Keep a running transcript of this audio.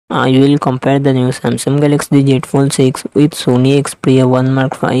I will compare the new Samsung Galaxy Z Fold 6 with Sony Xperia 1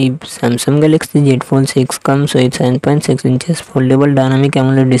 Mark 5. Samsung Galaxy Z Fold 6 comes with 7.6 inches foldable dynamic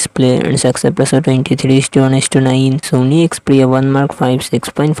AMOLED display and success ratio 23:1:9. Sony Xperia 1 Mark 5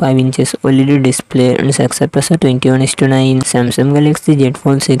 6.5 inches OLED display and success ratio 21:9. Samsung Galaxy Z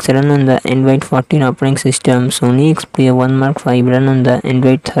Fold 6 run on the Android 14 operating system. Sony Xperia 1 Mark 5 run on the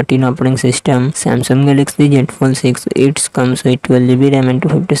Android 13 operating system. Samsung Galaxy Z Fold 6 it comes with 12GB RAM and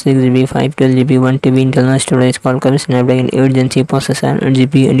 256GB 512GB 1TB internal storage. Qualcomm Snapdragon 8 Gen 3 processor,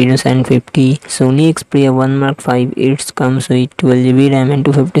 8GB Adreno 750. Sony Xperia 1 Mark 5 it comes with 12GB RAM and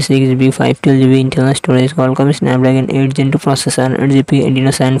 256GB 512GB internal storage. Qualcomm Snapdragon 8 Gen 2 processor, 8GB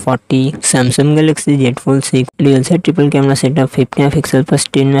Adreno 740. Samsung Galaxy Z Fold 6 dual set triple camera setup 50MP plus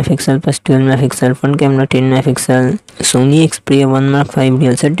 10MP plus 12MP front camera 10MP. Sony Xperia 1 Mark 5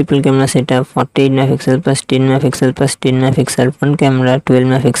 dual set triple camera setup 48MP plus 10MP plus 10MP front camera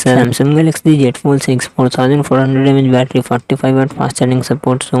 12MP. Samsung Galaxy Z Fold 6 4400 mAh battery 45W fast charging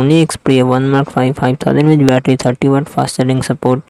support. Sony Xperia 1 Mark 5 5000 mAh battery 30W fast charging support.